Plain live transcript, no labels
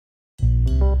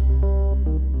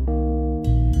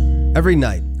Every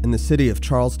night in the city of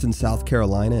Charleston, South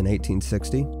Carolina in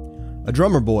 1860, a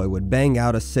drummer boy would bang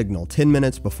out a signal 10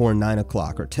 minutes before 9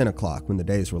 o'clock or 10 o'clock when the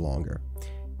days were longer.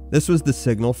 This was the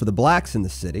signal for the blacks in the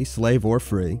city, slave or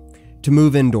free, to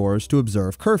move indoors to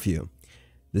observe curfew.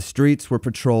 The streets were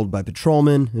patrolled by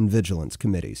patrolmen and vigilance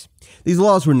committees. These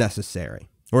laws were necessary,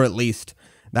 or at least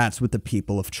that's what the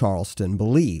people of Charleston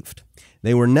believed.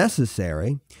 They were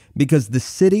necessary because the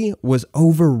city was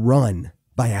overrun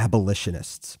by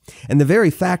abolitionists. And the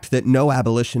very fact that no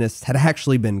abolitionists had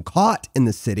actually been caught in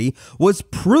the city was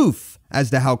proof as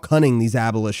to how cunning these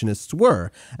abolitionists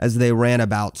were as they ran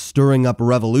about stirring up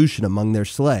revolution among their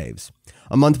slaves.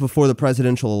 A month before the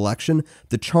presidential election,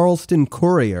 the Charleston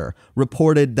Courier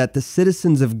reported that the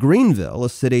citizens of Greenville, a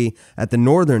city at the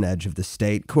northern edge of the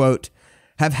state, quote,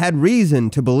 have had reason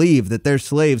to believe that their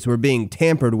slaves were being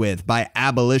tampered with by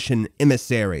abolition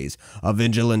emissaries. A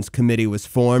vigilance committee was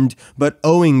formed, but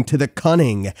owing to the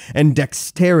cunning and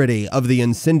dexterity of the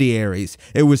incendiaries,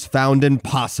 it was found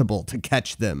impossible to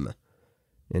catch them.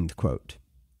 End quote.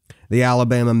 The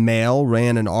Alabama Mail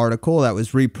ran an article that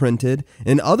was reprinted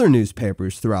in other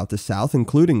newspapers throughout the South,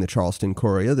 including the Charleston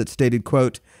Courier, that stated,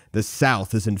 quote, the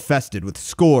South is infested with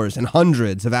scores and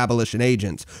hundreds of abolition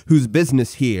agents whose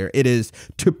business here it is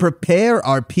to prepare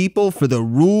our people for the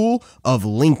rule of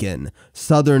Lincoln.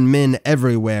 Southern men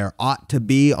everywhere ought to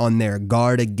be on their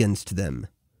guard against them.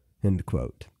 End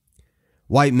quote.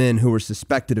 White men who were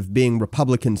suspected of being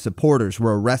Republican supporters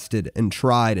were arrested and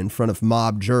tried in front of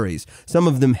mob juries, some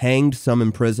of them hanged, some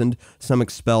imprisoned, some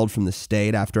expelled from the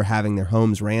state after having their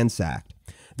homes ransacked.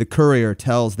 The Courier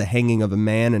tells the hanging of a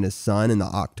man and his son in the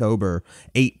October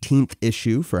 18th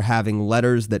issue for having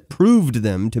letters that proved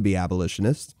them to be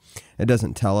abolitionists. It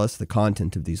doesn't tell us the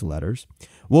content of these letters.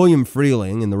 William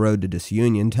Freeling, in The Road to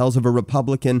Disunion, tells of a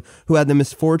Republican who had the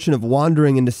misfortune of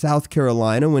wandering into South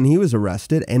Carolina when he was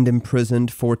arrested and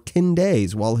imprisoned for 10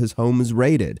 days while his home was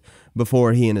raided,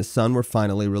 before he and his son were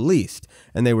finally released,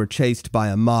 and they were chased by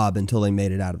a mob until they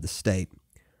made it out of the state.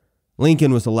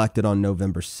 Lincoln was elected on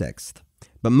November 6th,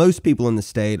 but most people in the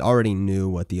state already knew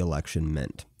what the election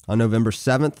meant. On November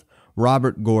 7th,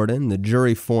 Robert Gordon, the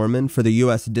jury foreman for the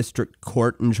U.S. District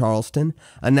Court in Charleston,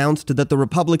 announced that the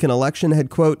Republican election had,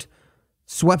 quote,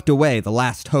 swept away the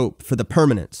last hope for the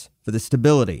permanence, for the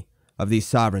stability of these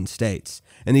sovereign states.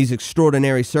 In these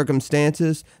extraordinary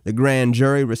circumstances, the grand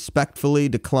jury respectfully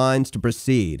declines to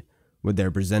proceed with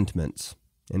their presentments,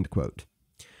 end quote.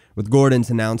 With Gordon's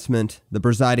announcement, the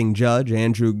presiding judge,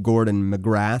 Andrew Gordon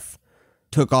McGrath,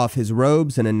 took off his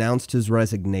robes and announced his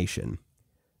resignation.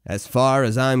 As far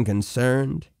as I'm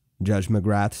concerned, Judge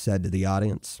McGrath said to the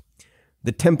audience,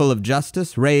 the temple of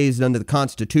justice raised under the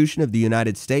Constitution of the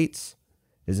United States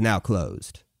is now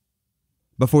closed.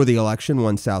 Before the election,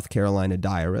 one South Carolina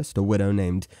diarist, a widow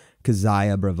named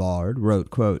Keziah Brevard, wrote,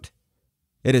 quote,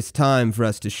 it is time for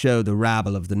us to show the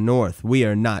rabble of the North we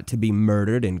are not to be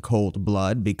murdered in cold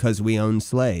blood because we own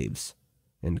slaves,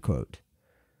 end quote.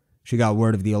 She got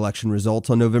word of the election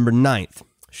results on November 9th.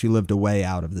 She lived away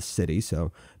out of the city,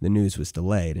 so the news was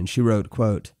delayed, and she wrote,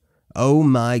 quote, oh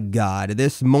my God,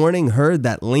 this morning heard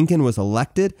that Lincoln was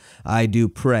elected. I do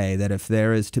pray that if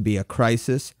there is to be a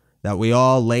crisis, that we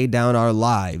all lay down our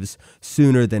lives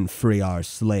sooner than free our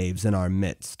slaves in our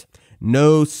midst.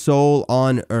 No soul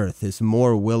on earth is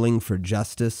more willing for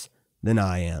justice than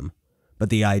I am, but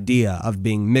the idea of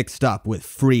being mixed up with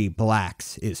free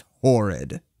blacks is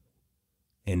horrid,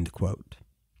 end quote.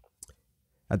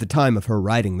 At the time of her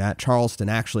writing that, Charleston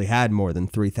actually had more than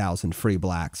 3,000 free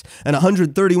blacks, and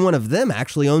 131 of them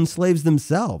actually owned slaves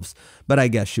themselves, but I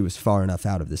guess she was far enough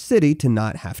out of the city to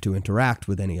not have to interact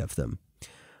with any of them.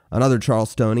 Another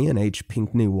Charlestonian, H.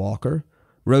 Pinckney Walker,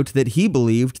 wrote that he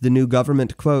believed the new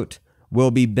government, quote, will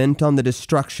be bent on the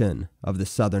destruction of the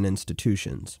Southern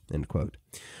institutions, end quote.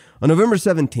 On November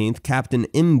 17th, Captain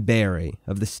M. Berry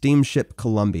of the steamship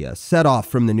Columbia set off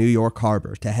from the New York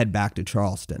harbor to head back to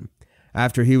Charleston.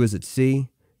 After he was at sea,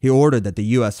 he ordered that the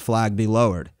U.S. flag be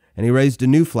lowered, and he raised a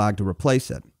new flag to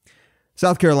replace it.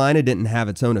 South Carolina didn't have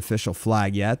its own official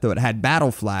flag yet, though it had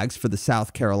battle flags for the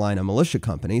South Carolina militia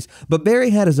companies, but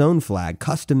Berry had his own flag,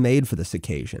 custom-made for this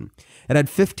occasion. It had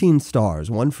 15 stars,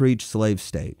 one for each slave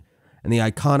state, and the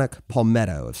iconic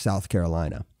palmetto of South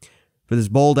Carolina. For this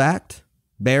bold act,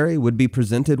 Berry would be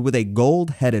presented with a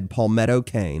gold-headed palmetto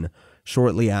cane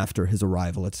shortly after his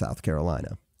arrival at South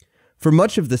Carolina. For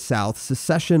much of the South,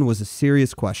 secession was a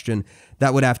serious question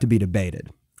that would have to be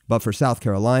debated. But for South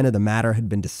Carolina, the matter had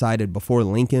been decided before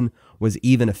Lincoln was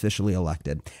even officially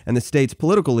elected, and the state's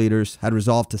political leaders had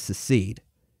resolved to secede,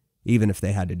 even if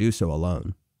they had to do so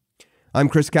alone. I'm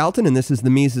Chris Calton, and this is the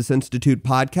Mises Institute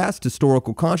podcast,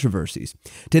 Historical Controversies.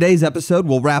 Today's episode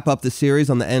will wrap up the series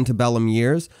on the Antebellum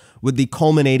years with the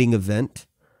culminating event,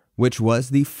 which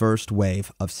was the first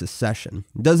wave of secession.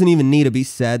 It doesn't even need to be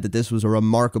said that this was a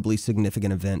remarkably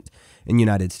significant event in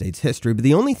United States history, but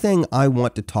the only thing I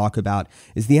want to talk about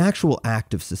is the actual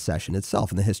act of secession itself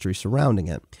and the history surrounding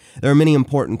it. There are many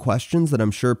important questions that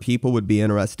I'm sure people would be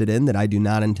interested in that I do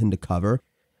not intend to cover,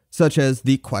 such as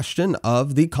the question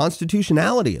of the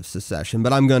constitutionality of secession,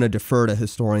 but I'm going to defer to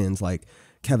historians like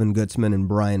Kevin Gutzman and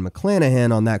Brian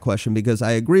McClanahan on that question because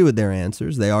I agree with their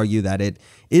answers. They argue that it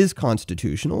is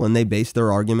constitutional, and they base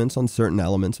their arguments on certain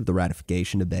elements of the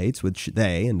ratification debates, which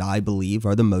they and I believe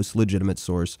are the most legitimate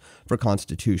source for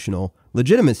constitutional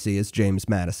legitimacy, as James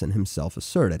Madison himself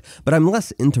asserted. But I'm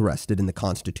less interested in the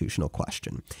constitutional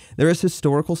question. There is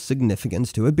historical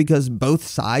significance to it because both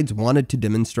sides wanted to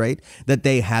demonstrate that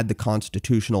they had the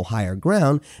constitutional higher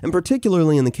ground, and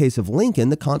particularly in the case of Lincoln,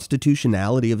 the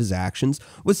constitutionality of his actions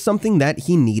was something that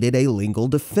he needed a legal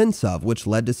defense of, which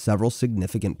led to several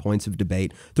significant points of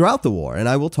debate throughout the war. And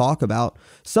I will talk about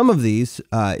some of these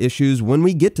issues when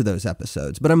we get to those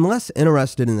episodes. But I'm less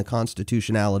interested in the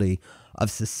constitutionality of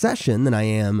secession than I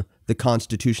am the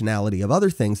constitutionality of other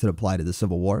things that apply to the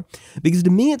Civil War, because to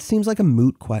me it seems like a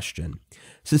moot question.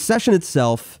 Secession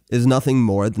itself is nothing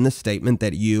more than the statement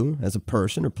that you, as a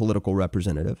person or political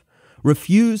representative,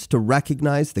 refuse to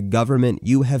recognize the government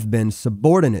you have been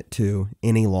subordinate to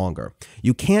any longer.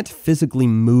 You can't physically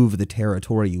move the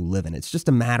territory you live in. It's just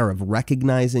a matter of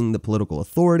recognizing the political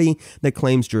authority that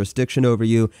claims jurisdiction over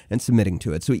you and submitting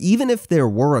to it. So even if there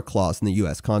were a clause in the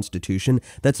U.S. Constitution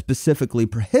that specifically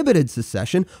prohibited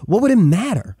secession, what would it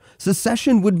matter?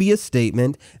 Secession would be a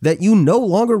statement that you no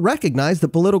longer recognize the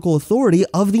political authority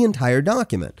of the entire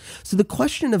document. So the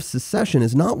question of secession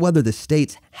is not whether the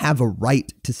states have a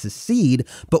right to secede,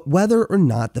 but whether or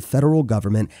not the federal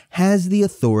government has the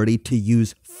authority to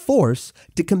use force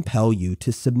to compel you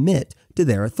to submit to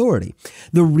their authority.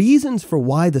 The reasons for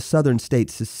why the southern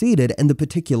states seceded and the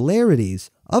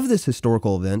particularities of this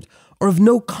historical event are of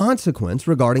no consequence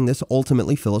regarding this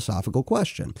ultimately philosophical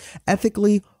question.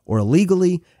 Ethically or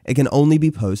legally, it can only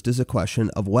be posed as a question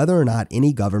of whether or not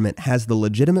any government has the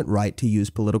legitimate right to use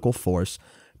political force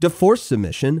to force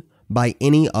submission by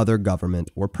any other government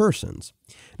or persons.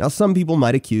 Now, some people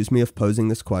might accuse me of posing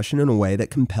this question in a way that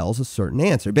compels a certain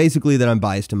answer, basically that I'm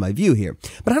biased in my view here,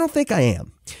 but I don't think I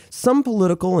am. Some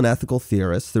political and ethical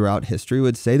theorists throughout history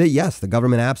would say that yes, the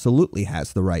government absolutely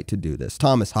has the right to do this.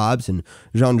 Thomas Hobbes and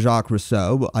Jean-Jacques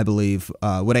Rousseau, I believe,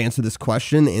 would answer this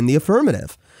question in the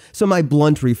affirmative. So my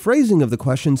blunt rephrasing of the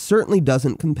question certainly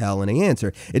doesn't compel any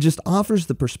answer. It just offers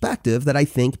the perspective that I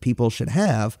think people should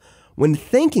have when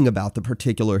thinking about the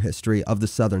particular history of the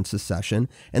Southern secession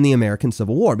and the American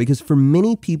Civil War, because for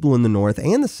many people in the North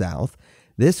and the South,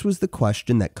 this was the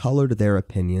question that colored their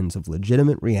opinions of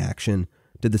legitimate reaction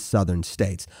to the Southern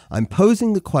states. I'm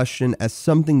posing the question as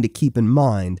something to keep in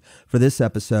mind for this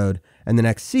episode and the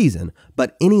next season,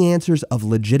 but any answers of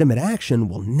legitimate action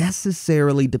will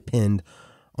necessarily depend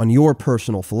on your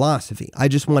personal philosophy. I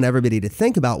just want everybody to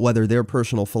think about whether their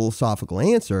personal philosophical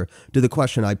answer to the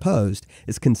question I posed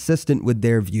is consistent with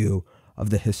their view of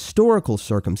the historical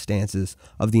circumstances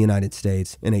of the United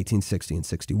States in 1860 and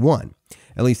 61.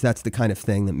 At least that's the kind of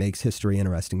thing that makes history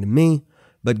interesting to me,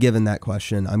 but given that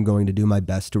question, I'm going to do my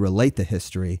best to relate the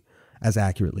history as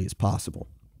accurately as possible.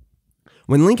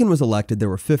 When Lincoln was elected, there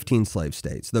were 15 slave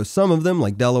states, though some of them,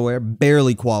 like Delaware,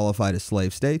 barely qualified as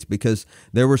slave states because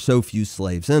there were so few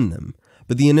slaves in them.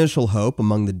 But the initial hope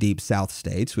among the Deep South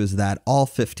states was that all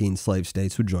 15 slave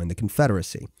states would join the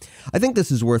Confederacy. I think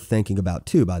this is worth thinking about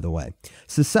too, by the way.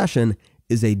 Secession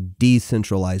is a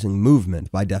decentralizing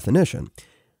movement by definition.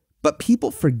 But people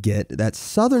forget that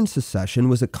Southern secession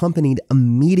was accompanied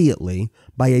immediately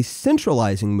by a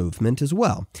centralizing movement as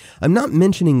well. I'm not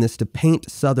mentioning this to paint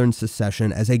Southern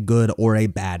secession as a good or a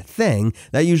bad thing.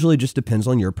 That usually just depends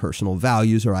on your personal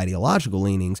values or ideological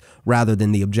leanings rather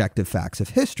than the objective facts of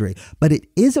history. But it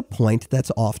is a point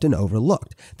that's often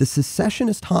overlooked. The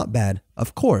secessionist hotbed,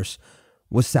 of course,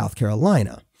 was South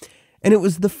Carolina. And it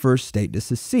was the first state to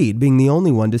secede, being the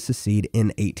only one to secede in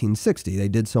 1860. They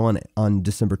did so on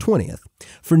December 20th.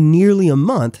 For nearly a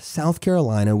month, South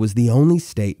Carolina was the only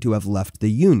state to have left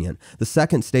the Union. The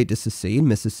second state to secede,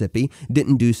 Mississippi,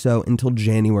 didn't do so until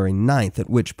January 9th, at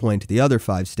which point the other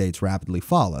 5 states rapidly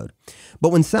followed.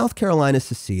 But when South Carolina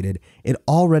seceded, it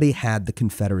already had the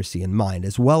Confederacy in mind,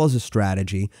 as well as a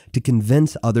strategy to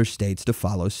convince other states to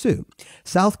follow suit.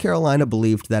 South Carolina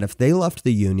believed that if they left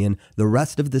the Union, the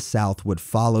rest of the South would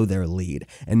follow their lead,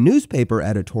 and newspaper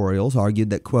editorials argued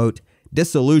that, quote,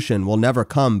 Dissolution will never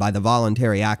come by the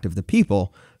voluntary act of the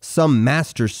people. Some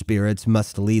master spirits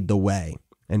must lead the way."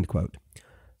 End quote.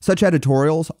 Such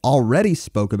editorials already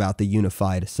spoke about the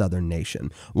unified Southern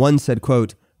nation. One said,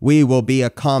 quote, "We will be a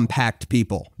compact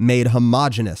people, made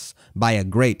homogeneous by a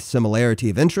great similarity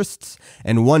of interests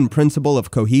and one principle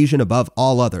of cohesion above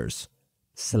all others,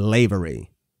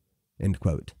 slavery." End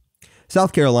quote.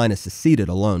 South Carolina seceded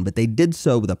alone, but they did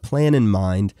so with a plan in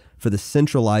mind for the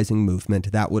centralizing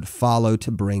movement that would follow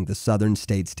to bring the Southern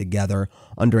states together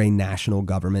under a national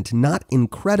government, not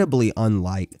incredibly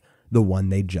unlike the one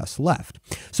they just left.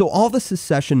 So all the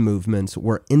secession movements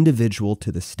were individual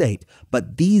to the state,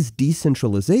 but these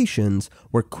decentralizations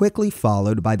were quickly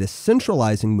followed by the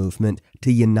centralizing movement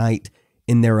to unite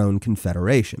in their own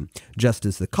confederation, just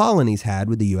as the colonies had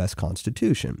with the U.S.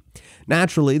 Constitution.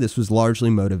 Naturally, this was largely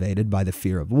motivated by the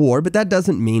fear of war, but that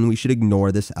doesn't mean we should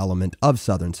ignore this element of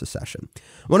Southern secession.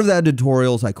 One of the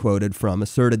editorials I quoted from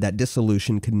asserted that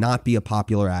dissolution could not be a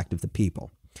popular act of the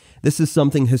people. This is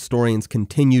something historians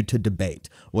continue to debate.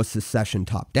 Was secession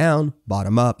top-down,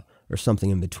 bottom-up, or something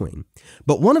in between?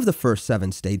 But one of the first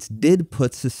 7 states did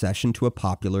put secession to a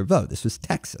popular vote. This was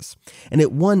Texas. And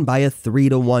it won by a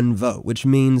 3-1 vote, which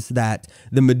means that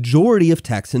the majority of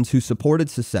Texans who supported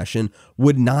secession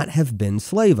would not have been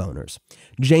slave owners.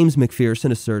 James McPherson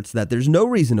asserts that there's no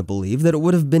reason to believe that it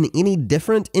would have been any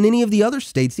different in any of the other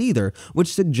states either,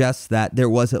 which suggests that there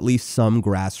was at least some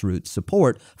grassroots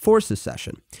support for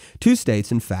secession. 2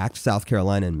 states, in fact, South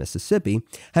Carolina and Mississippi,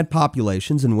 had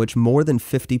populations in which more than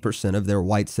 50% of their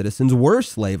white citizens were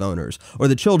slave owners or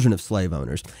the children of slave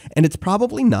owners, and it's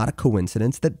probably not a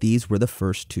coincidence that these were the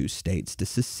first 2 states to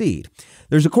secede.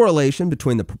 There's a correlation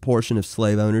between the proportion of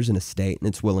slave owners in a state and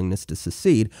its willingness to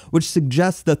secede, which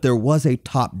suggests that there was a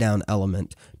top-down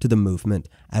element to the movement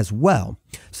as well.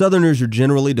 Southerners are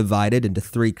generally divided into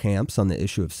 3 camps on the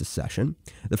issue of secession.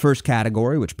 The first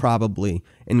category, which probably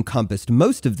encompassed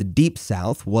most of the Deep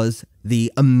South, was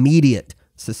the immediate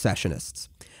secessionists.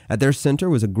 At their center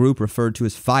was a group referred to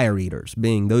as fire eaters,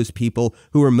 being those people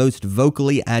who were most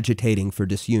vocally agitating for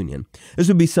disunion. This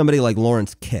would be somebody like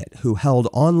Lawrence Kit, who held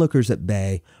onlookers at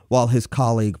bay while his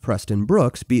colleague Preston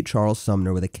Brooks beat Charles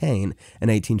Sumner with a cane in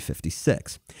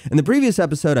 1856. In the previous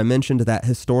episode, I mentioned that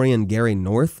historian Gary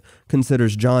North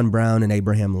considers John Brown and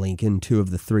Abraham Lincoln 2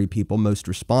 of the 3 people most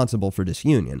responsible for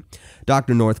disunion.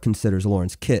 Dr. North considers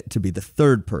Lawrence Kit to be the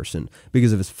 3rd person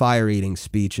because of his fire-eating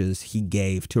speeches he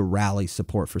gave to rally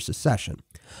support for secession.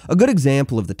 A good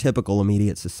example of the typical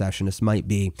immediate secessionist might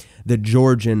be the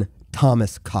Georgian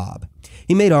Thomas Cobb.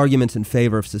 He made arguments in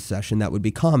favor of secession that would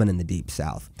be common in the Deep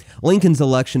South. Lincoln's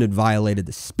election had violated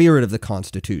the spirit of the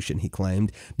Constitution, he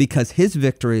claimed, because his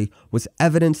victory was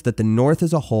evidence that the North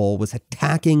as a whole was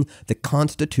attacking the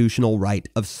constitutional right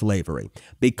of slavery.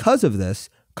 Because of this,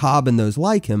 Cobb and those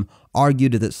like him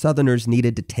argued that Southerners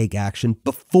needed to take action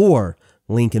before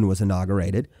Lincoln was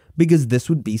inaugurated, because this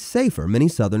would be safer. Many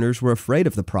Southerners were afraid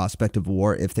of the prospect of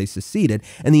war if they seceded,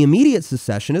 and the immediate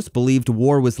secessionists believed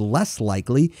war was less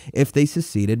likely if they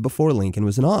seceded before Lincoln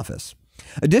was in office.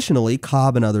 Additionally,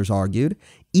 Cobb and others argued,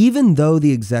 even though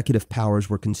the executive powers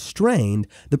were constrained,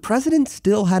 the president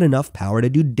still had enough power to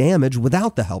do damage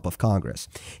without the help of Congress.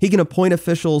 He can appoint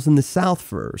officials in the South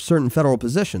for certain federal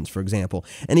positions, for example,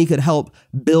 and he could help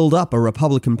build up a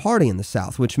Republican Party in the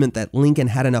South, which meant that Lincoln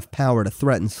had enough power to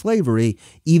threaten slavery,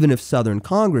 even if Southern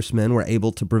congressmen were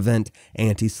able to prevent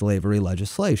anti-slavery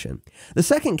legislation. The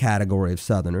second category of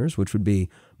Southerners, which would be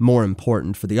more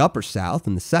important for the Upper South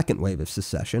in the second wave of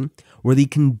secession, were the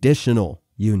conditional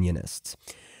Unionists.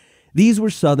 These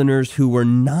were Southerners who were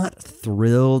not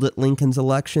thrilled at Lincoln's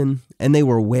election, and they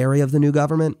were wary of the new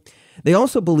government. They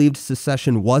also believed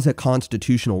secession was a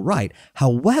constitutional right.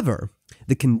 However,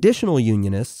 the conditional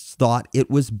Unionists thought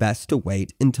it was best to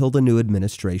wait until the new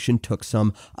administration took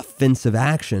some offensive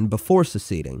action before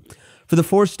seceding. For the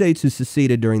 4 states who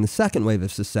seceded during the second wave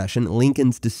of secession,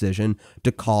 Lincoln's decision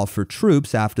to call for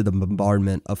troops after the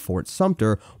bombardment of Fort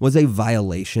Sumter was a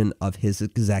violation of his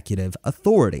executive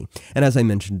authority. And as I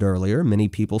mentioned earlier, many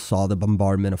people saw the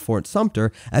bombardment of Fort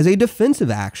Sumter as a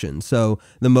defensive action, so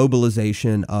the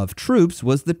mobilization of troops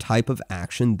was the type of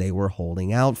action they were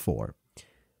holding out for.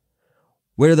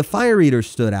 Where the fire eaters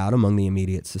stood out among the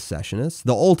immediate secessionists,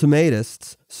 the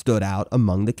ultimatists stood out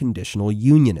among the conditional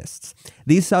Unionists.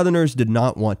 These Southerners did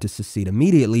not want to secede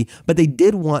immediately, but they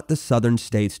did want the Southern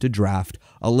states to draft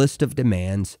a list of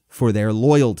demands for their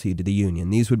loyalty to the Union.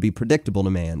 These would be predictable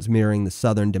demands, mirroring the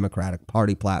Southern Democratic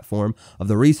Party platform of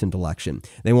the recent election.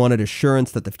 They wanted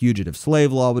assurance that the fugitive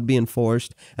slave law would be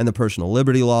enforced and the personal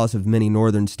liberty laws of many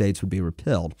northern states would be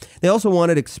repealed. They also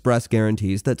wanted express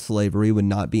guarantees that slavery would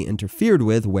not be interfered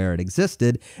with where it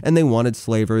existed, and they wanted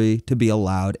slavery to be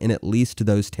allowed in at least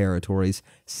those territories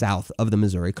south of the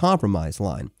Missouri Compromise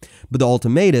line. But the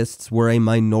ultimatists were a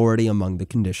minority among the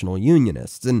conditional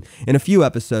Unionists, and in a few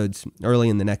episodes early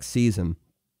in the next season,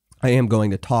 I am going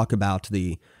to talk about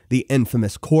the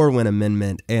infamous Corwin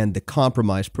Amendment and the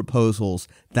compromise proposals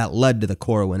that led to the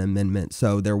Corwin Amendment.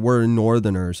 So there were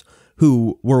Northerners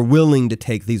who were willing to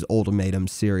take these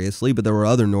ultimatums seriously, but there were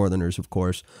other Northerners, of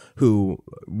course, who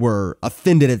were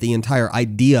offended at the entire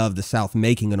idea of the South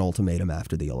making an ultimatum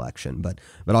after the election. But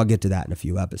I'll get to that in a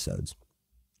few episodes.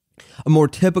 A more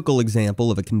typical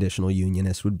example of a conditional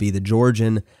Unionist would be the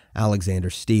Georgian Alexander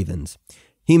Stephens.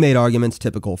 He made arguments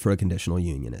typical for a conditional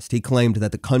Unionist. He claimed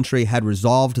that the country had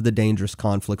resolved the dangerous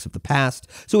conflicts of the past,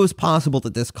 so it was possible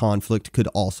that this conflict could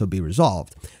also be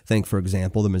resolved. Think, for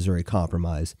example, the Missouri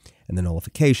Compromise and the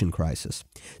nullification crisis.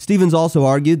 Stephens also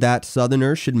argued that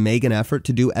Southerners should make an effort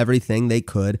to do everything they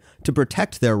could to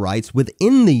protect their rights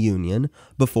within the Union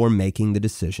before making the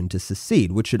decision to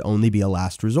secede, which should only be a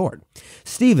last resort.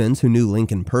 Stephens, who knew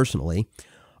Lincoln personally,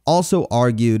 also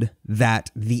argued that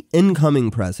the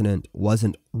incoming president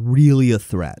wasn't really a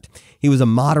threat. He was a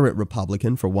moderate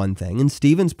Republican, for one thing, and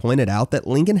Stephens pointed out that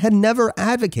Lincoln had never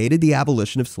advocated the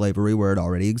abolition of slavery where it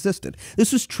already existed.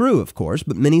 This was true, of course,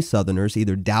 but many Southerners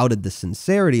either doubted the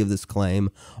sincerity of this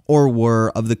claim or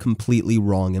were of the completely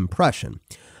wrong impression.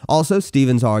 Also,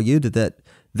 Stephens argued that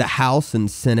the House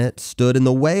and Senate stood in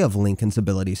the way of Lincoln's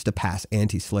abilities to pass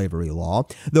anti-slavery law,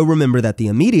 though remember that the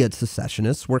immediate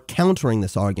secessionists were countering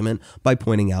this argument by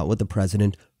pointing out what the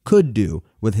president could do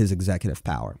with his executive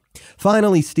power.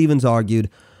 Finally, Stephens argued,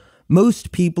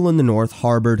 most people in the North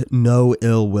harbored no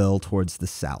ill will towards the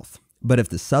South, but if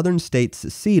the Southern states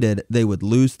seceded, they would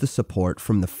lose the support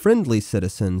from the friendly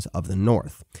citizens of the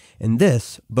North. In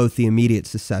this, both the immediate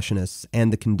secessionists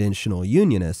and the conditional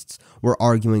Unionists were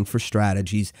arguing for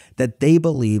strategies that they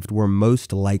believed were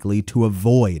most likely to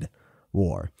avoid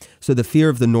war. So the fear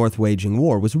of the North waging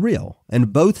war was real,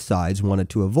 and both sides wanted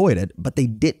to avoid it, but they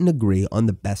didn't agree on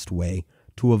the best way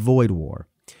to avoid war.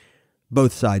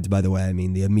 Both sides, by the way, I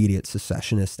mean the immediate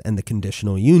secessionists and the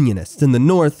conditional Unionists. In the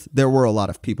North, there were a lot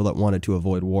of people that wanted to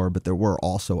avoid war, but there were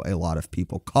also a lot of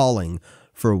people calling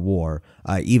for war,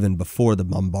 even before the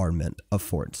bombardment of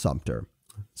Fort Sumter.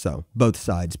 So both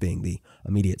sides, being the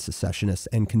immediate secessionists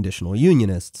and conditional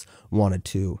Unionists, wanted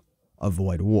to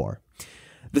avoid war.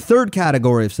 The third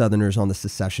category of Southerners on the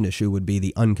secession issue would be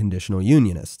the unconditional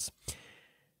Unionists.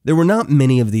 There were not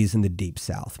many of these in the Deep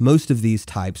South. Most of these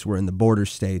types were in the border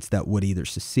states that would either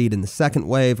secede in the second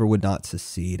wave or would not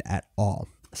secede at all.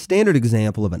 A standard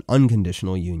example of an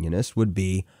unconditional Unionist would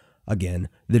be, again,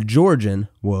 the Georgian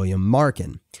William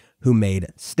Markin, who made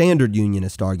standard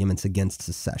Unionist arguments against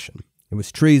secession. It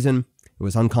was treason, it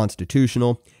was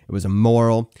unconstitutional, it was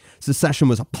immoral. Secession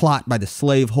was a plot by the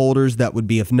slaveholders that would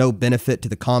be of no benefit to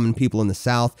the common people in the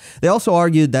South. They also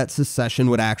argued that secession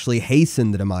would actually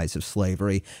hasten the demise of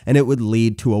slavery, and it would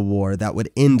lead to a war that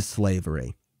would end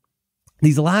slavery.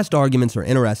 These last arguments are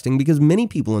interesting because many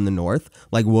people in the North,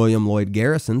 like William Lloyd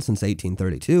Garrison since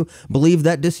 1832, believed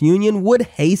that disunion would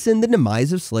hasten the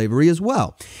demise of slavery as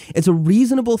well. It's a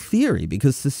reasonable theory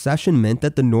because secession meant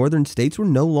that the northern states were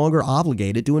no longer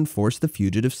obligated to enforce the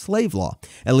fugitive slave law,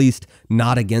 at least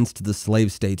not against the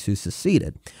slave states who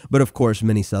seceded. But of course,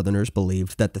 many Southerners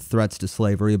believed that the threats to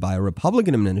slavery by a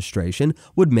Republican administration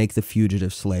would make the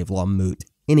fugitive slave law moot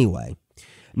anyway.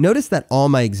 Notice that all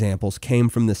my examples came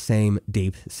from the same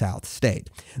Deep South state.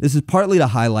 This is partly to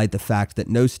highlight the fact that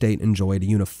no state enjoyed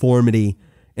uniformity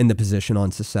in the position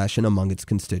on secession among its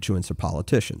constituents or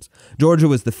politicians. Georgia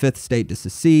was the fifth state to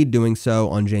secede, doing so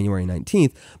on January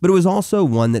 19th, but it was also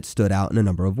one that stood out in a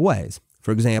number of ways.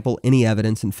 For example, any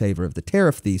evidence in favor of the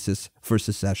tariff thesis for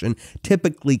secession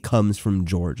typically comes from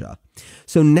Georgia.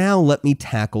 So now let me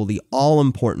tackle the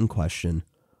all-important question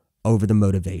over the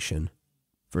motivation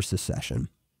for secession.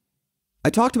 I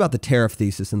talked about the tariff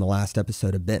thesis in the last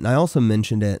episode a bit, and I also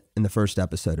mentioned it in the first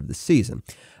episode of this season.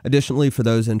 Additionally, for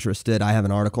those interested, I have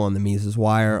an article on the Mises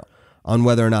Wire on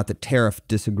whether or not the tariff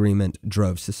disagreement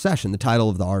drove secession. The title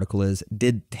of the article is,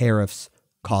 "Did Tariffs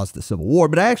caused the Civil War,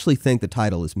 but I actually think the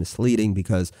title is misleading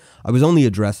because I was only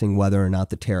addressing whether or not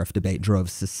the tariff debate drove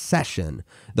secession,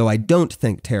 though I don't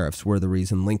think tariffs were the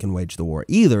reason Lincoln waged the war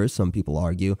either, some people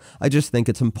argue. I just think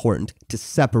it's important to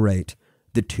separate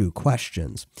the two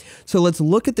questions. So let's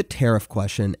look at the tariff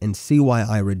question and see why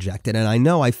I reject it. And I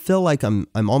know I feel like I'm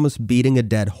almost beating a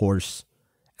dead horse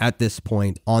at this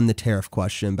point on the tariff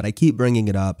question, but I keep bringing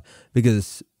it up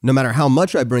because no matter how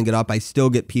much I bring it up, I still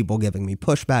get people giving me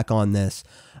pushback on this.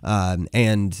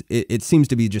 And it seems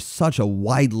to be just such a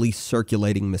widely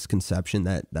circulating misconception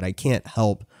that I can't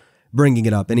help bringing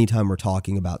it up anytime we're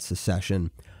talking about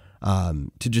secession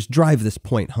to just drive this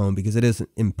point home because it is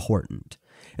important.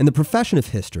 In the profession of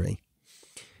history,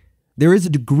 there is a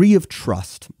degree of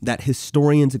trust that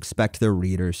historians expect their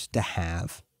readers to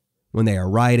have when they are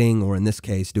writing, or in this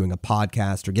case, doing a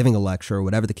podcast or giving a lecture, or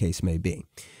whatever the case may be.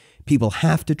 People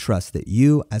have to trust that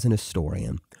you, as an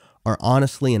historian, are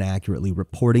honestly and accurately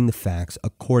reporting the facts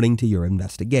according to your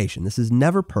investigation. This is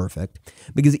never perfect,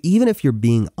 because even if you're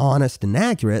being honest and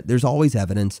accurate, there's always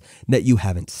evidence that you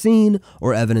haven't seen,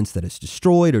 or evidence that is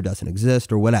destroyed or doesn't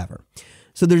exist, or whatever.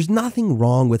 So there's nothing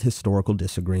wrong with historical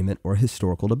disagreement or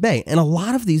historical debate, and a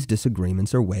lot of these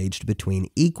disagreements are waged between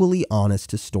equally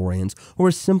honest historians who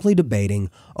are simply debating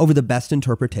over the best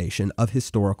interpretation of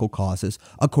historical causes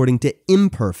according to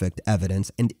imperfect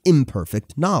evidence and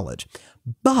imperfect knowledge.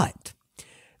 But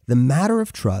the matter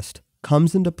of trust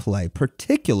comes into play,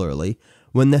 particularly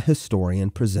when the historian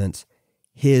presents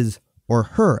his or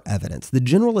her evidence. The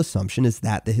general assumption is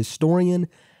that the historian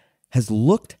has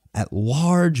looked at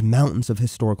large mountains of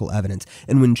historical evidence,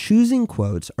 and when choosing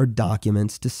quotes or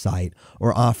documents to cite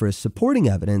or offer as supporting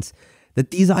evidence,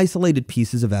 that these isolated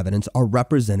pieces of evidence are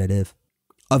representative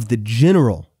of the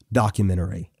general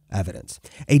documentary evidence.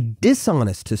 A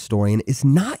dishonest historian is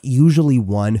not usually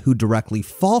one who directly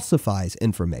falsifies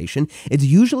information. It's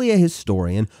usually a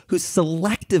historian who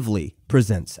selectively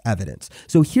presents evidence.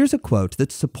 So here's a quote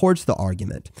that supports the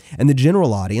argument, and the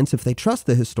general audience, if they trust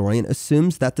the historian,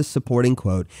 assumes that the supporting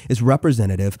quote is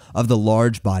representative of the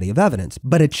large body of evidence.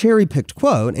 But a cherry-picked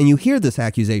quote, and you hear this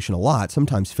accusation a lot,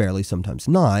 sometimes fairly, sometimes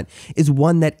not, is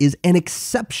one that is an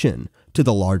exception to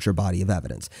the larger body of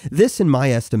evidence. This, in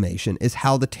my estimation, is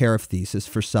how the tariff thesis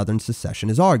for Southern secession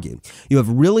is argued. You have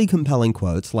really compelling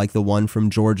quotes like the one from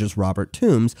Georgia's Robert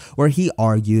Toombs, where he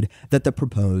argued that the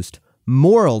proposed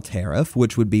moral tariff,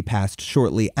 which would be passed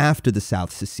shortly after the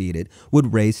South seceded,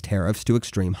 would raise tariffs to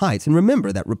extreme heights. And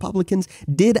remember that Republicans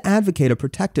did advocate a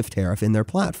protective tariff in their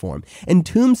platform. And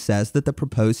Toombs says that the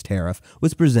proposed tariff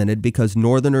was presented because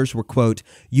Northerners were, quote,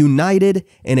 united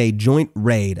in a joint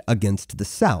raid against the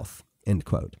South, end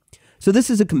quote. So this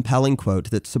is a compelling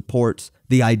quote that supports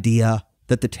the idea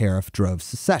that the tariff drove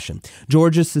secession.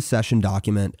 Georgia's secession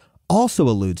document also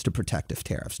alludes to protective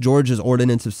tariffs. Georgia's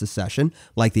Ordinance of Secession,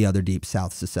 like the other Deep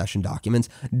South secession documents,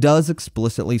 does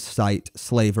explicitly cite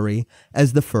slavery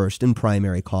as the first and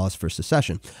primary cause for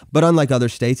secession. But unlike other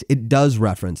states, it does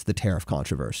reference the tariff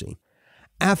controversy.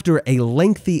 After a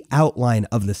lengthy outline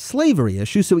of the slavery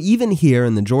issue, so even here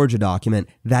in the Georgia document,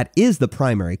 that is the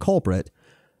primary culprit,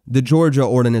 the Georgia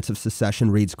Ordinance of Secession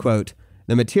reads, quote,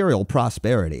 "The material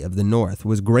prosperity of the North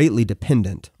was greatly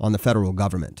dependent on the federal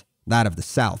government. That of the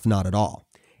South, not at all.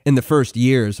 In the first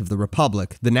years of the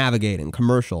Republic, the navigating,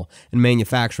 commercial, and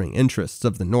manufacturing interests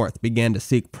of the North began to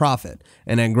seek profit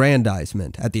and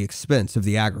aggrandizement at the expense of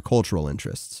the agricultural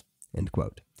interests," end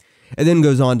quote. It then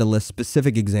goes on to list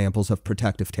specific examples of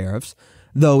protective tariffs,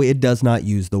 though it does not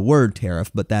use the word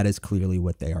tariff, but that is clearly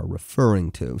what they are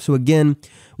referring to. So again,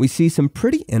 we see some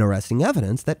pretty interesting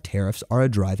evidence that tariffs are a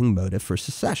driving motive for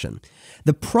secession.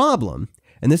 The problem,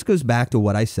 and this goes back to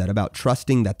what I said about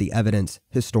trusting that the evidence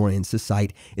historians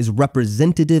cite is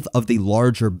representative of the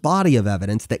larger body of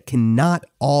evidence that cannot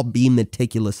all be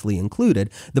meticulously included.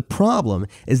 The problem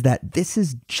is that this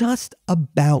is just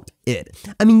about it.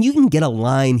 I mean, you can get a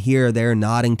line here or there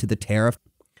nodding to the tariff.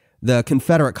 The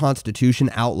Confederate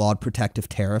Constitution outlawed protective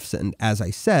tariffs, and as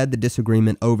I said, the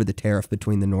disagreement over the tariff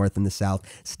between the North and the South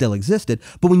still existed.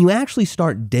 But when you actually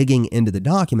start digging into the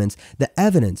documents, the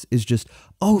evidence is just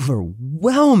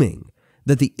overwhelming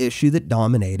that the issue that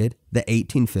dominated the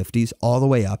 1850s all the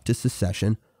way up to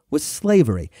secession was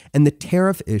slavery, and the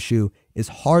tariff issue is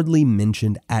hardly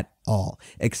mentioned at all,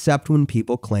 except when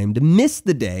people claim to miss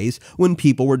the days when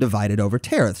people were divided over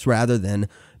tariffs rather than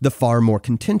the far more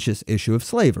contentious issue of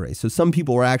slavery. So some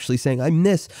people were actually saying, I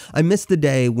miss the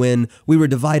day when we were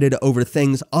divided over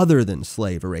things other than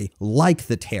slavery, like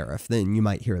the tariff. Then you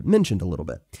might hear it mentioned a little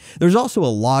bit. There's also a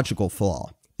logical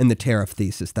flaw in the tariff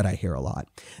thesis that I hear a lot.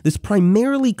 This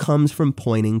primarily comes from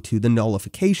pointing to the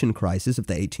nullification crisis of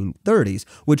the 1830s,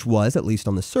 which was, at least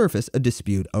on the surface, a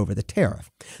dispute over the tariff.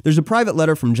 There's a private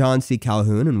letter from John C.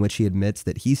 Calhoun in which he admits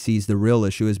that he sees the real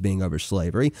issue as being over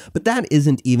slavery, but that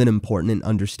isn't even important in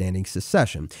understanding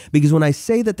secession, because when I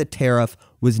say that the tariff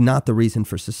was not the reason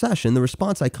for secession, the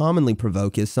response I commonly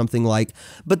provoke is something like,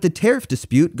 but the tariff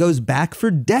dispute goes back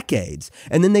for decades.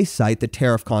 And then they cite the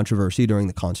tariff controversy during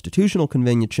the Constitutional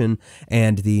Convention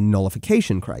and the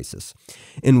nullification crisis,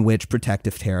 in which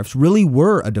protective tariffs really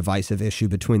were a divisive issue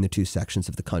between the two sections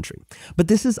of the country. But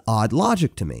this is odd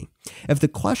logic to me. If the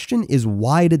question is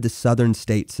why did the Southern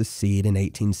states secede in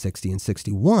 1860 and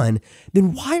 61,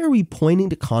 then why are we pointing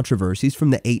to controversies from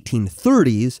the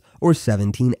 1830s or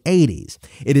 1780s?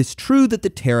 It is true that the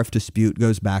tariff dispute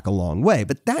goes back a long way,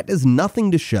 but that does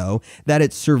nothing to show that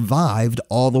it survived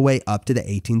all the way up to the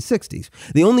 1860s.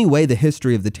 The only way the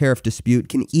history of the tariff dispute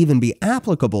can even be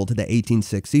applicable to the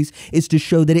 1860s is to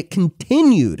show that it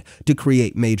continued to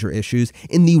create major issues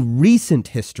in the recent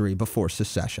history before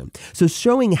secession. So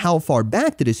showing how far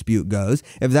back the dispute goes,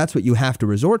 if that's what you have to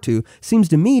resort to, seems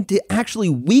to me to actually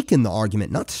weaken the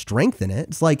argument, not strengthen it.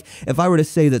 It's like if I were to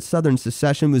say that Southern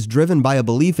secession was driven by a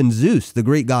belief in Zeus, the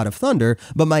Greek god of thunder,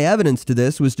 but my evidence to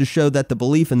this was to show that the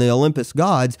belief in the Olympus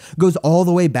gods goes all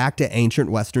the way back to ancient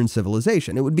Western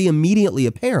civilization. It would be immediately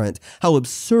apparent how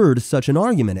absurd such an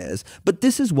argument is. But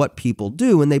this is what people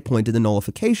do when they point to the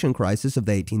nullification crisis of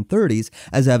the 1830s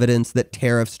as evidence that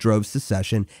tariffs drove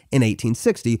secession in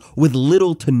 1860, with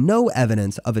little to no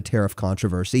evidence of a tariff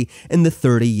controversy in the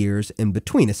 30 years in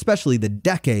between, especially the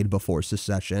decade before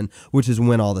secession, which is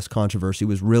when all this controversy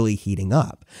was really heating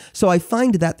up. So I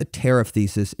find that the tariff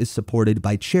thesis is supported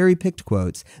by cherry-picked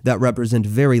quotes that represent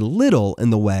very little in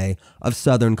the way of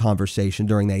Southern conversation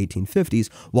during the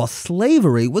 1850s, while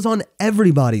slavery was on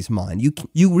everybody's mind.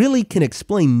 You really can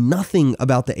explain nothing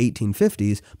about the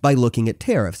 1850s by looking at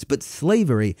tariffs, but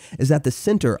slavery is at the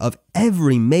center of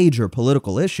every major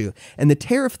political issue, and the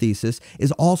tariff thesis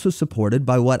is also supported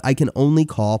by what I can only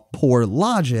call poor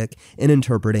logic in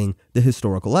interpreting the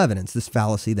historical evidence, this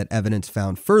fallacy that evidence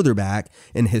found further back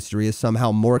in history is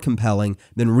somehow more compelling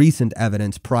than recent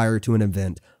evidence prior to an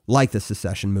event like the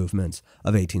secession movements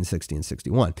of 1860 and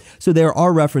 61. So there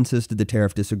are references to the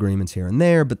tariff disagreements here and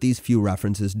there, but these few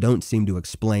references don't seem to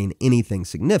explain anything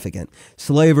significant.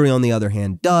 Slavery, on the other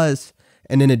hand, does.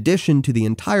 And in addition to the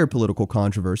entire political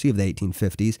controversy of the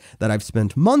 1850s that I've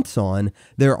spent months on,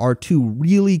 there are two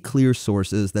really clear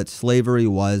sources that slavery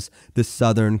was the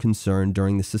Southern concern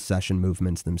during the secession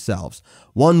movements themselves.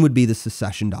 One would be the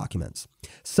secession documents.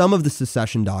 Some of the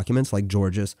secession documents, like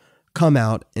Georgia's, come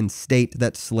out and state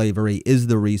that slavery is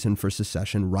the reason for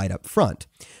secession right up front.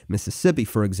 Mississippi,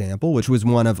 for example, which was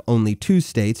one of only 2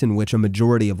 states in which a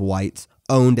majority of whites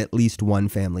owned at least one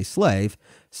family slave,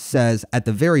 says at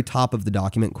the very top of the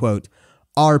document, quote,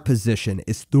 "Our position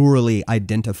is thoroughly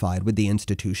identified with the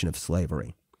institution of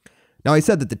slavery." Now, I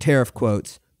said that the tariff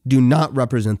quotes do not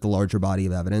represent the larger body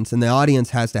of evidence, and the audience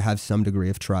has to have some degree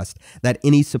of trust that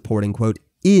any supporting quote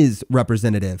is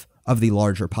representative of the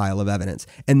larger pile of evidence.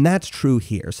 And that's true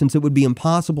here, since it would be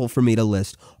impossible for me to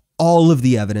list all of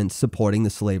the evidence supporting the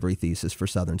slavery thesis for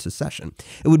Southern secession.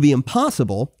 It would be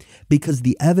impossible because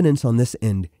the evidence on this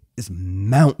end is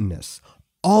mountainous.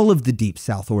 All of the Deep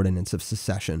South ordinance of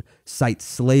secession cites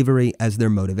slavery as their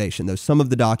motivation, though some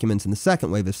of the documents in the second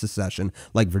wave of secession,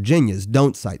 like Virginia's,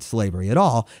 don't cite slavery at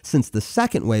all, since the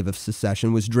second wave of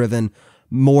secession was driven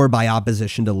more by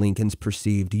opposition to Lincoln's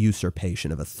perceived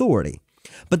usurpation of authority.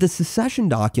 But the secession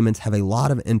documents have a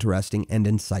lot of interesting and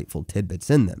insightful tidbits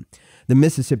in them. The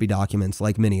Mississippi documents,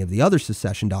 like many of the other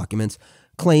secession documents,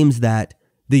 claims that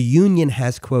the Union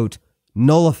has, quote,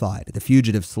 nullified the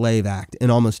Fugitive Slave Act in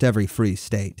almost every free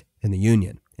state in the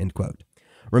Union, end quote.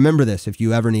 Remember this if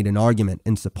you ever need an argument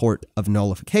in support of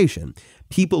nullification.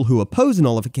 People who oppose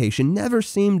nullification never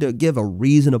seem to give a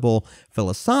reasonable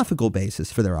philosophical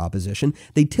basis for their opposition.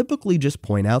 They typically just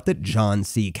point out that John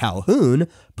C. Calhoun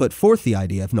put forth the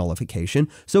idea of nullification,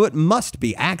 so it must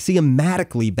be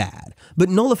axiomatically bad. But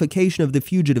nullification of the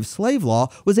fugitive slave law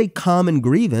was a common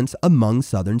grievance among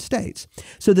Southern states.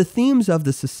 So the themes of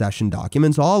the secession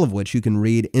documents, all of which you can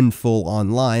read in full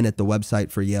online at the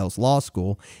website for Yale's Law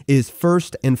School, is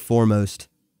first and foremost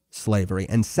slavery,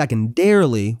 and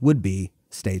secondarily would be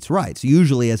states' rights,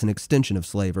 usually as an extension of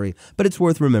slavery, but it's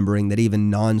worth remembering that even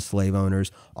non-slave owners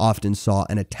often saw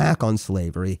an attack on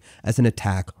slavery as an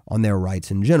attack on their rights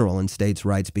in general, and states'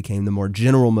 rights became the more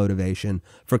general motivation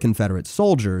for Confederate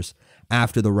soldiers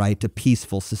after the right to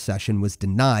peaceful secession was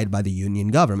denied by the Union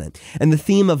government. And the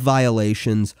theme of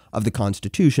violations of the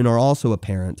Constitution are also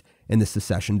apparent in the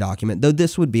secession document, though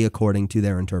this would be according to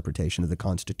their interpretation of the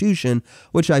Constitution,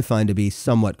 which I find to be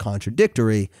somewhat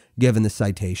contradictory given the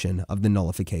citation of the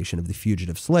nullification of the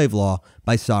fugitive slave law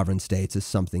by sovereign states as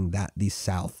something that the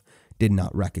South did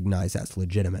not recognize as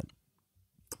legitimate.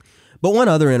 But one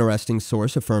other interesting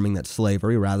source affirming that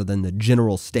slavery, rather than the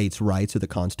general states' rights of the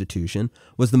Constitution,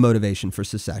 was the motivation for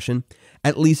secession,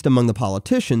 at least among the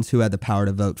politicians who had the power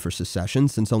to vote for secession,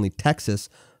 since only Texas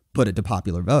put it to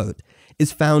popular vote,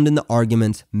 is found in the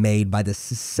arguments made by the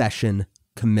secession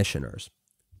commissioners.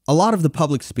 A lot of the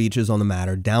public speeches on the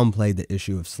matter downplayed the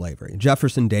issue of slavery.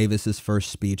 Jefferson Davis's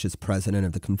first speech as president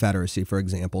of the Confederacy, for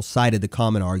example, cited the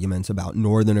common arguments about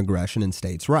Northern aggression and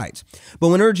states' rights. But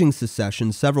when urging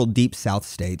secession, several Deep South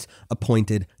states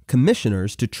appointed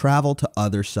commissioners to travel to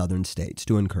other Southern states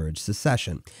to encourage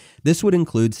secession. This would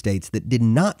include states that did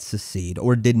not secede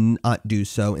or did not do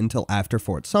so until after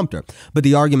Fort Sumter. But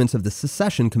the arguments of the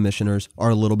secession commissioners are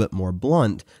a little bit more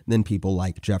blunt than people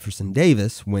like Jefferson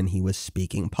Davis when he was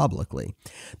speaking publicly.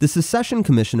 The secession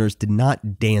commissioners did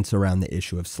not dance around the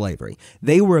issue of slavery.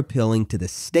 They were appealing to the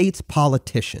state's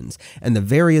politicians, and the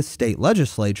various state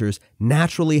legislatures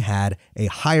naturally had a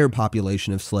higher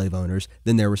population of slave owners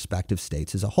than their respective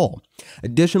states as a whole.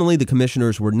 Additionally, the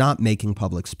commissioners were not making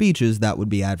public speeches that would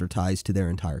be advertised to their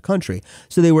entire country,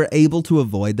 so they were able to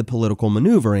avoid the political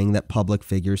maneuvering that public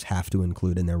figures have to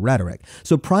include in their rhetoric.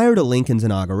 So prior to Lincoln's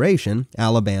inauguration,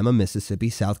 Alabama, Mississippi,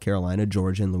 South Carolina,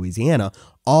 Georgia, and Louisiana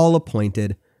all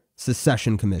appointed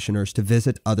secession commissioners to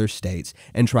visit other states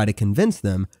and try to convince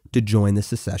them to join the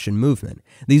secession movement.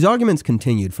 These arguments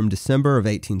continued from December of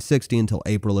 1860 until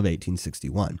April of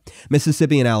 1861.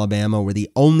 Mississippi and Alabama were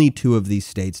the only two of these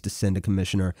states to send a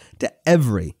commissioner to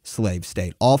every slave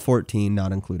state, all 14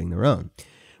 not including their own,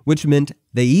 which meant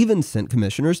they even sent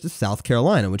commissioners to South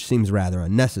Carolina, which seems rather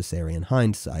unnecessary in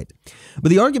hindsight. But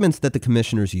the arguments that the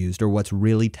commissioners used are what's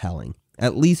really telling,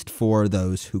 at least for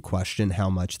those who question how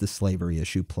much the slavery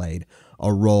issue played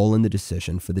a role in the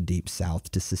decision for the Deep South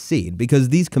to secede, because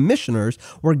these commissioners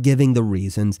were giving the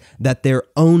reasons that their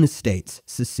own states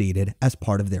seceded as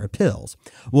part of their appeals.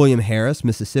 William Harris,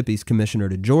 Mississippi's commissioner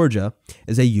to Georgia,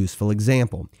 is a useful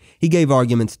example. He gave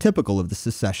arguments typical of the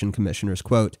secession commissioners,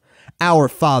 quote, "Our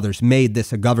fathers made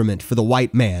this a government for the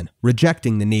white man,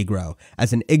 rejecting the Negro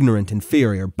as an ignorant,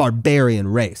 inferior, barbarian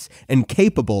race,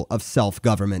 incapable of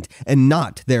self-government, and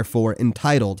not, therefore,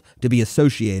 entitled to be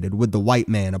associated with the white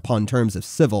man upon terms of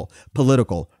civil,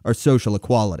 political, or social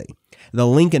equality. The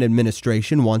Lincoln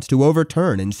administration wants to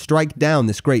overturn and strike down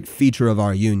this great feature of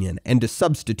our Union and to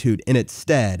substitute in its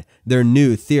stead their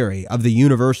new theory of the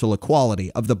universal equality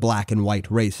of the black and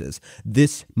white races.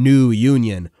 This new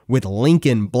Union, with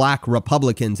Lincoln black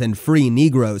Republicans and free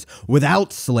Negroes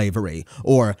without slavery,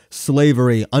 or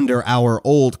slavery under our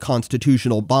old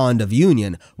constitutional bond of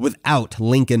union without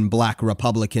Lincoln black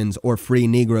Republicans or free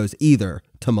Negroes either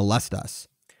to molest us."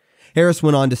 Harris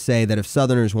went on to say that if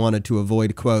Southerners wanted to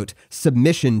avoid, quote,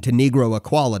 "submission to Negro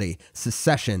equality,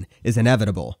 secession is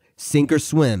inevitable. Sink or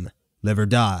swim, live or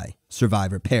die,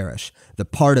 survive or perish. The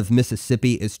part of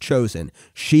Mississippi is chosen.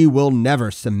 She will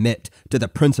never submit to the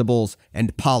principles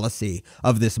and policy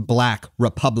of this black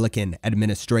Republican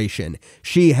administration.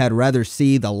 She had rather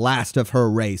see the last of her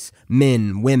race,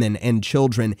 men, women, and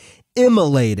children,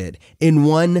 immolated in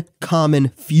one common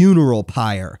funeral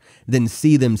pyre than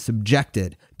see them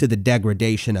subjected to the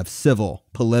degradation of civil,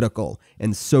 political,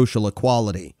 and social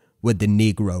equality with the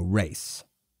Negro race."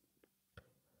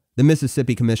 The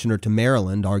Mississippi commissioner to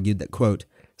Maryland argued that, quote,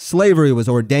 "slavery was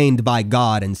ordained by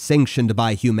God and sanctioned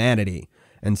by humanity,"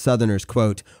 and Southerners,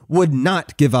 quote, "would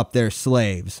not give up their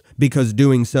slaves because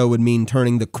doing so would mean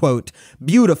turning the, quote,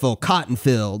 beautiful cotton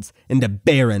fields into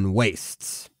barren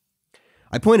wastes."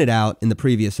 I pointed out in the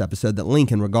previous episode that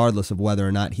Lincoln, regardless of whether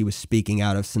or not he was speaking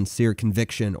out of sincere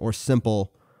conviction or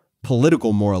simple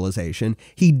political moralization,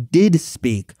 he did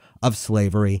speak of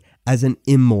slavery as an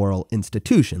immoral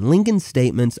institution. Lincoln's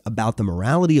statements about the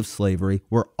morality of slavery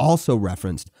were also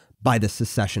referenced by the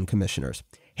secession commissioners.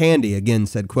 Handy again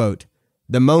said, quote,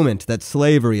 "The moment that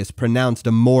slavery is pronounced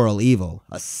a moral evil,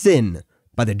 a sin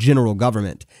by the general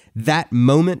government, that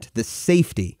moment the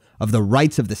safety of the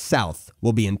rights of the South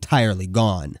will be entirely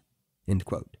gone," end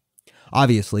quote.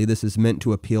 Obviously, this is meant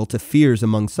to appeal to fears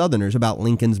among Southerners about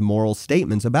Lincoln's moral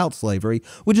statements about slavery,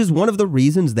 which is one of the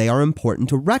reasons they are important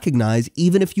to recognize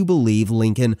even if you believe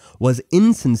Lincoln was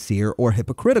insincere or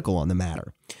hypocritical on the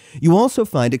matter. You also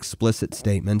find explicit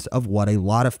statements of what a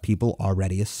lot of people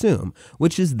already assume,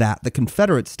 which is that the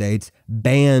Confederate States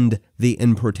banned the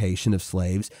importation of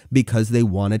slaves because they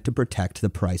wanted to protect the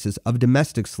prices of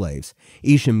domestic slaves.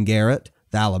 Isham Garrett,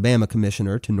 the Alabama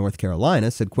commissioner to North Carolina,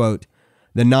 said, quote,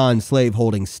 the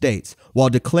non-slave-holding states, while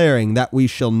declaring that we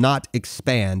shall not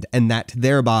expand and that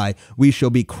thereby we shall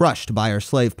be crushed by our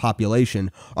slave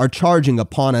population, are charging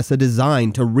upon us a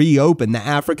design to reopen the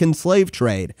African slave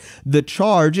trade. The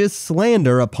charge is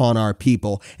slander upon our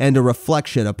people and a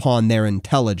reflection upon their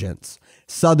intelligence.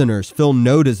 Southerners feel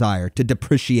no desire to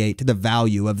depreciate the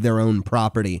value of their own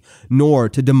property, nor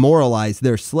to demoralize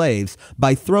their slaves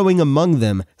by throwing among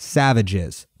them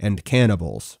savages and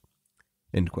cannibals."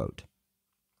 End quote.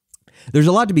 There's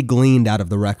a lot to be gleaned out of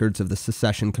the records of the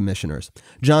secession commissioners.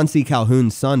 John C.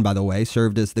 Calhoun's son, by the way,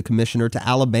 served as the commissioner to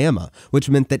Alabama, which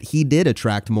meant that he did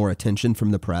attract more attention from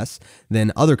the press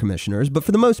than other commissioners, but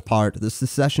for the most part, the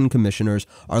secession commissioners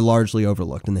are largely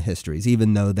overlooked in the histories,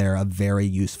 even though they're a very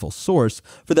useful source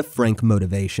for the frank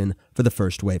motivation for the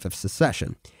first wave of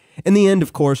secession. In the end,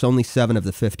 of course, only 7 of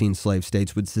the 15 slave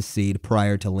states would secede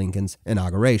prior to Lincoln's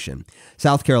inauguration.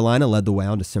 South Carolina led the way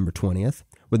on December 20th,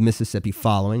 with Mississippi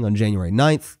following on January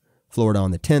 9th, Florida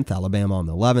on the 10th, Alabama on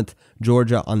the 11th,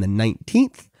 Georgia on the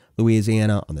 19th,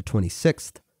 Louisiana on the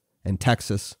 26th, and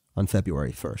Texas on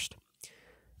February 1st.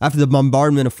 After the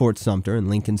bombardment of Fort Sumter and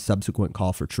Lincoln's subsequent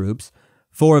call for troops,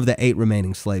 4 of the 8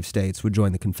 remaining slave states would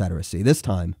join the Confederacy, this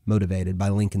time motivated by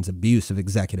Lincoln's abuse of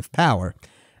executive power.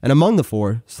 And among the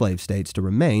 4 slave states to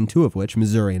remain, 2 of which,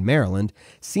 Missouri and Maryland,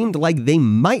 seemed like they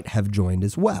might have joined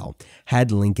as well,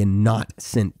 had Lincoln not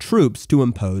sent troops to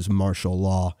impose martial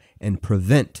law and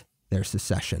prevent their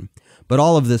secession. But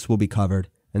all of this will be covered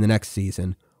in the next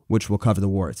season, which will cover the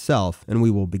war itself, and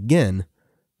we will begin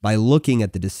by looking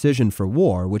at the decision for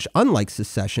war, which, unlike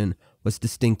secession, was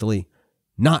distinctly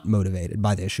not motivated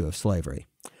by the issue of slavery.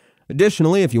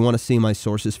 Additionally, if you want to see my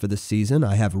sources for this season,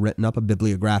 I have written up a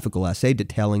bibliographical essay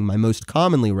detailing my most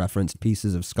commonly referenced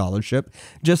pieces of scholarship,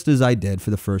 just as I did for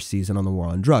the first season on the War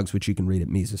on Drugs, which you can read at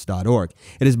Mises.org.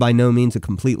 It is by no means a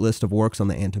complete list of works on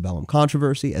the Antebellum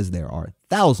controversy, as there are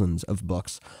thousands of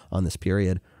books on this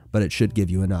period, but it should give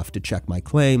you enough to check my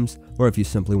claims, or if you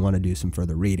simply want to do some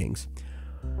further readings.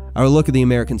 Our look at the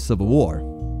American Civil War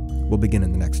will begin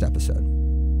in the next episode.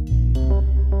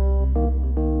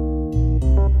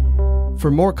 For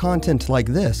more content like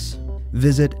this,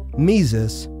 visit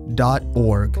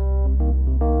Mises.org.